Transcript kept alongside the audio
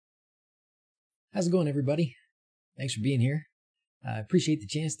How's it going, everybody? Thanks for being here. I appreciate the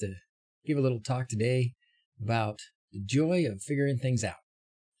chance to give a little talk today about the joy of figuring things out.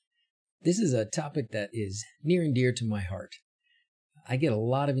 This is a topic that is near and dear to my heart. I get a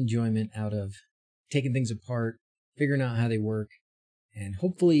lot of enjoyment out of taking things apart, figuring out how they work, and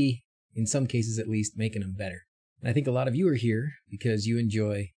hopefully, in some cases at least, making them better. And I think a lot of you are here because you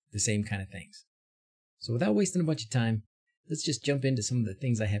enjoy the same kind of things. So without wasting a bunch of time, let's just jump into some of the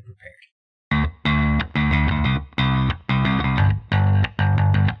things I have prepared.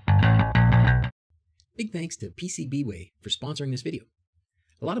 Big thanks to PCBWay for sponsoring this video.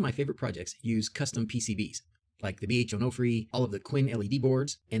 A lot of my favorite projects use custom PCBs, like the BH Onofre, all of the Quinn LED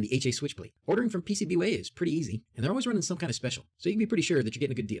boards, and the HA switchblade. Ordering from PCBWay is pretty easy, and they're always running some kind of special, so you can be pretty sure that you're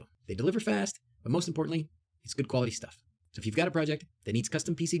getting a good deal. They deliver fast, but most importantly, it's good quality stuff. So if you've got a project that needs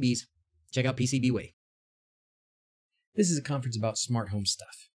custom PCBs, check out PCBWay. This is a conference about smart home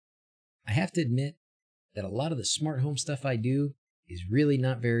stuff. I have to admit that a lot of the smart home stuff I do is really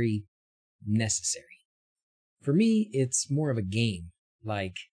not very necessary. For me, it's more of a game,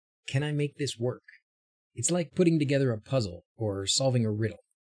 like, can I make this work? It's like putting together a puzzle or solving a riddle.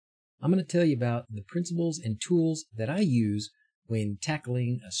 I'm going to tell you about the principles and tools that I use when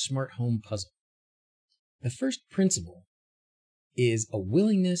tackling a smart home puzzle. The first principle is a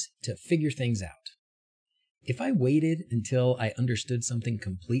willingness to figure things out. If I waited until I understood something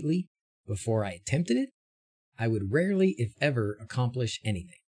completely before I attempted it, I would rarely, if ever, accomplish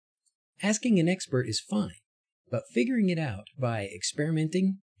anything. Asking an expert is fine, but figuring it out by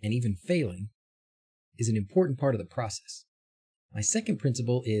experimenting and even failing is an important part of the process. My second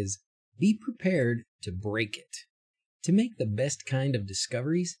principle is be prepared to break it. To make the best kind of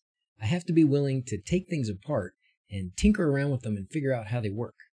discoveries, I have to be willing to take things apart and tinker around with them and figure out how they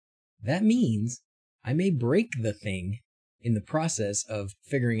work. That means I may break the thing in the process of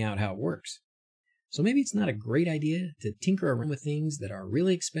figuring out how it works. So maybe it's not a great idea to tinker around with things that are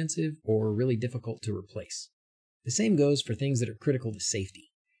really expensive or really difficult to replace. The same goes for things that are critical to safety.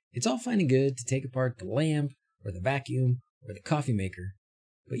 It's all fine and good to take apart the lamp or the vacuum or the coffee maker,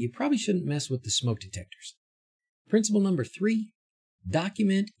 but you probably shouldn't mess with the smoke detectors. Principle number 3,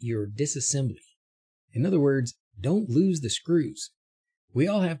 document your disassembly. In other words, don't lose the screws. We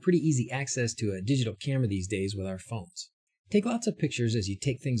all have pretty easy access to a digital camera these days with our phones. Take lots of pictures as you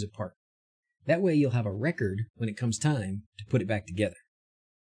take things apart. That way you'll have a record when it comes time to put it back together.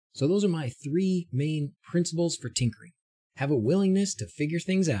 So those are my 3 main principles for tinkering. Have a willingness to figure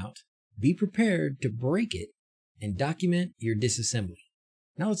things out, be prepared to break it, and document your disassembly.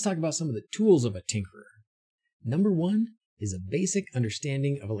 Now let's talk about some of the tools of a tinkerer. Number 1 is a basic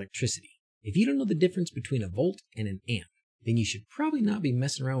understanding of electricity. If you don't know the difference between a volt and an amp, then you should probably not be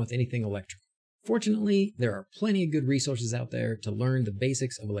messing around with anything electrical. Fortunately, there are plenty of good resources out there to learn the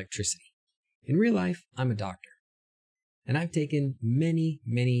basics of electricity. In real life, I'm a doctor, and I've taken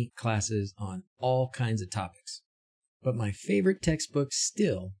many classes on all kinds of topics. But my favorite textbook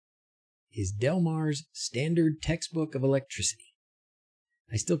still is Delmar's Standard Textbook of Electricity.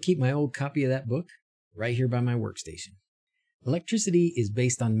 I still keep my old copy of that book right here by my workstation. Electricity is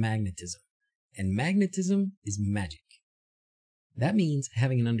based on magnetism, and magnetism is magic. That means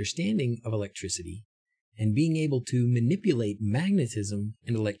having an understanding of electricity and being able to manipulate magnetism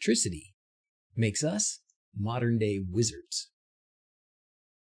and electricity makes us modern-day wizards.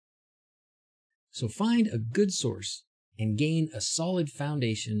 So find a good source and gain a solid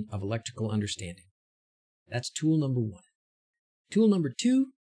foundation of electrical understanding. That's tool number 1. Tool number 2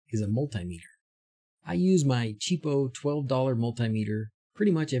 is a multimeter. I use my cheapo $12 multimeter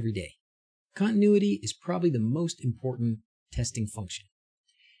pretty much every day. Continuity is probably the most important testing function.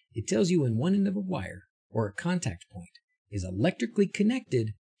 It tells you when one end of a wire or a contact point is electrically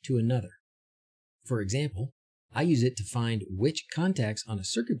connected to another. For example, I use it to find which contacts on a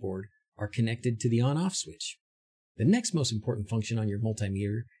circuit board are connected to the on-off switch. The next most important function on your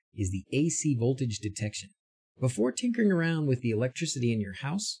multimeter is the AC voltage detection. Before tinkering around with the electricity in your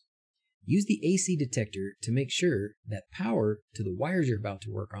house, use the AC detector to make sure that power to the wires you're about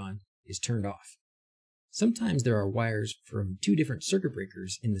to work on is turned off. Sometimes there are wires from 2 different circuit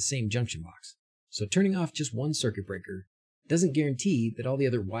breakers in the same junction box, so turning off just one circuit breaker doesn't guarantee that all the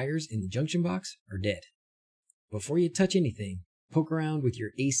other wires in the junction box are dead. Before you touch anything, poke around with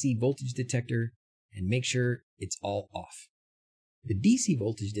your AC voltage detector and make sure it's all off. The DC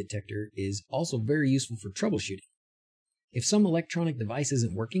voltage detector is also very useful for troubleshooting. If some electronic device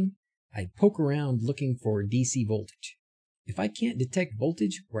isn't working, I poke around looking for DC voltage. If I can't detect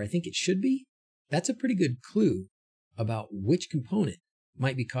voltage where I think it should be, that's a pretty good clue about which component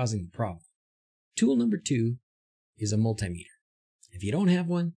might be causing the problem. Tool number 2 is a multimeter. If you don't have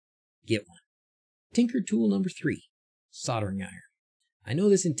one, get one. Tinker tool number 3, soldering iron. I know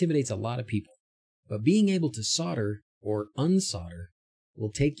this intimidates a lot of people, but being able to solder or unsolder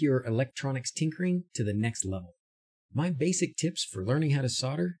will take your electronics tinkering to the next level. My basic tips for learning how to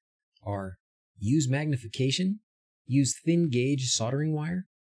solder are use magnification, use thin gauge soldering wire,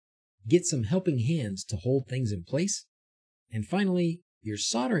 get some helping hands to hold things in place, and finally, your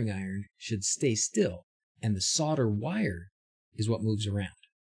soldering iron should stay still and the solder wire is what moves around.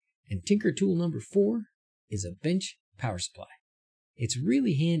 And tinker tool number 4 is a bench power supply. It's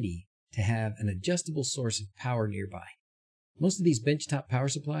really handy to have an adjustable source of power nearby. Most of these benchtop power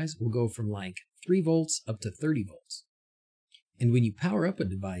supplies will go from like 3 volts up to 30 volts. And when you power up a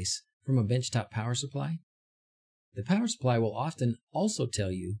device from a benchtop power supply, the power supply will often also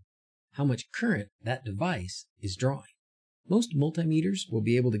tell you how much current that device is drawing. Most multimeters will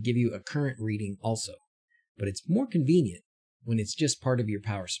be able to give you a current reading also, but it's more convenient when it's just part of your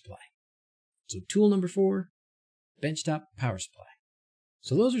power supply. So tool number 4, benchtop power supply.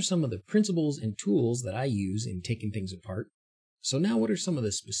 So those are some of the principles and tools that I use in taking things apart. So now what are some of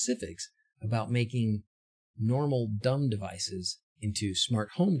the specifics about making normal dumb devices into smart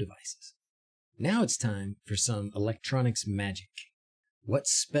home devices? Now it's time for some electronics magic. What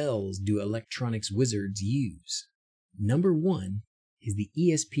spells do electronics wizards use? Number 1 is the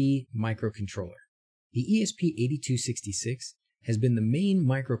ESP microcontroller. The ESP8266 has been the main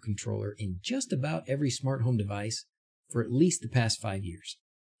microcontroller in just about every smart home device for at least the past 5 years.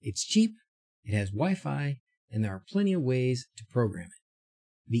 It's cheap, it has Wi-Fi, and there are plenty of ways to program it.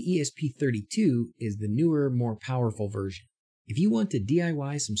 The ESP32 is the newer, more powerful version. If you want to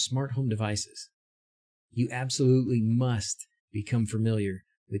DIY some smart home devices, you absolutely must become familiar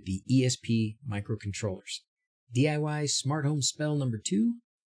with the ESP microcontrollers. DIY smart home spell number 2,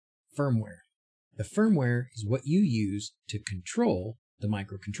 firmware. The firmware is what you use to control the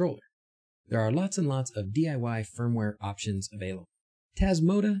microcontroller. There are lots and lots of DIY firmware options available.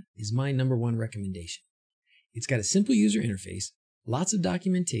 Tasmota is my number 1 recommendation. It's got a simple user interface, lots of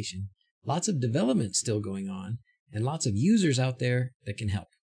documentation, lots of development still going on, and lots of users out there that can help.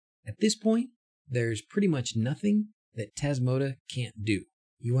 At this point, there's pretty much nothing that Tasmota can't do.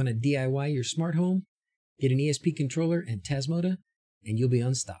 You want to DIY your smart home? Get an ESP controller and Tasmota, and you'll be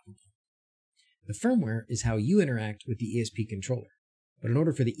unstoppable. The firmware is how you interact with the ESP controller. But in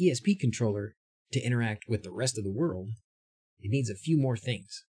order for the ESP controller to interact with the rest of the world, it needs a few more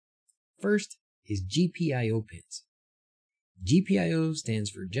things. First is GPIO pins. GPIO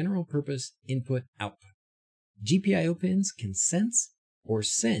stands for General Purpose Input Output. GPIO pins can sense or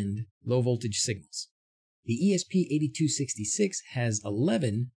send low voltage signals. The ESP8266 has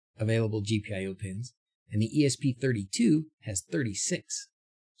 11 available GPIO pins, and the ESP32 has 36.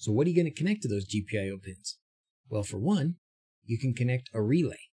 So what are you going to connect to those GPIO pins? Well, for one, you can connect a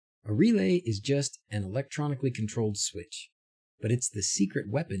relay. A relay is just an electronically controlled switch, but it's the secret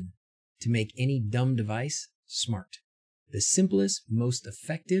weapon to make any dumb device smart. The simplest, most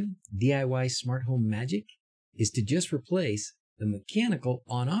effective DIY smart home magic is to just replace the mechanical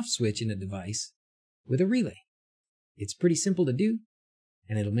on-off switch in a device with a relay. It's pretty simple to do,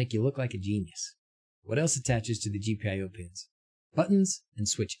 and it'll make you look like a genius. What else attaches to the GPIO pins? Buttons and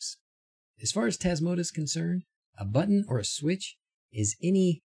switches. As far as Tasmota is concerned, a button or a switch is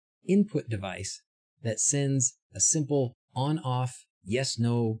any input device that sends a simple on-off,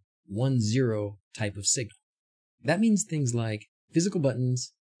 yes-no, 1-0 type of signal. That means things like physical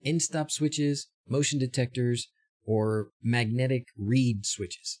buttons, end-stop switches, motion detectors, or magnetic read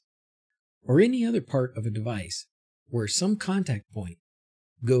switches, or any other part of a device where some contact point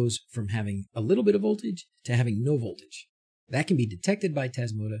goes from having a little bit of voltage to having no voltage. That can be detected by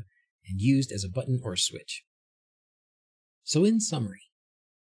Tasmota and used as a button or a switch. So in summary,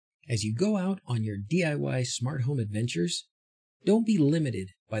 as you go out on your DIY smart home adventures, don't be limited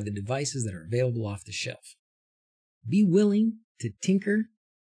by the devices that are available off the shelf. Be willing to tinker,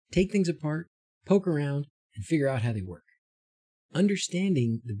 take things apart, poke around, and figure out how they work.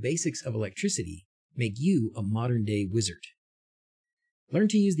 Understanding the basics of electricity make you a modern-day wizard. Learn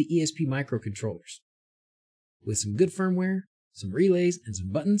to use the ESP microcontrollers. With some good firmware, some relays, and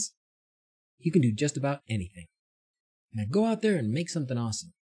some buttons, you can do just about anything. Now go out there and make something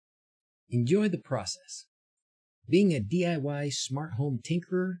awesome. Enjoy the process. Being a DIY smart home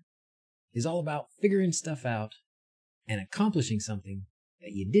tinkerer is all about figuring stuff out and accomplishing something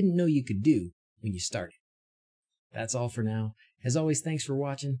that you didn't know you could do when you started. That's all for now. As always, thanks for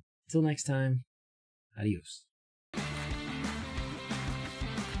watching. Till next time, adios.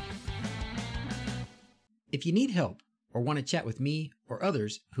 If you need help or want to chat with me or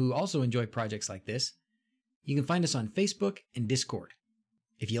others who also enjoy projects like this, you can find us on Facebook and Discord.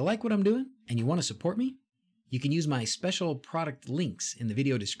 If you like what I'm doing and you want to support me, you can use my special product links in the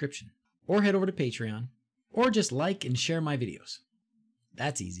video description, or head over to Patreon, or just like and share my videos.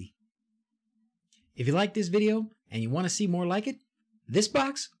 That's easy. If you like this video and you want to see more like it, this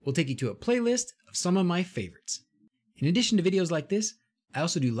box will take you to a playlist of some of my favorites. In addition to videos like this, I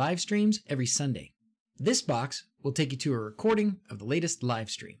also do live streams every Sunday. This box will take you to a recording of the latest live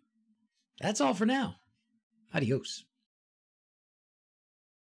stream. That's all for now. Adios.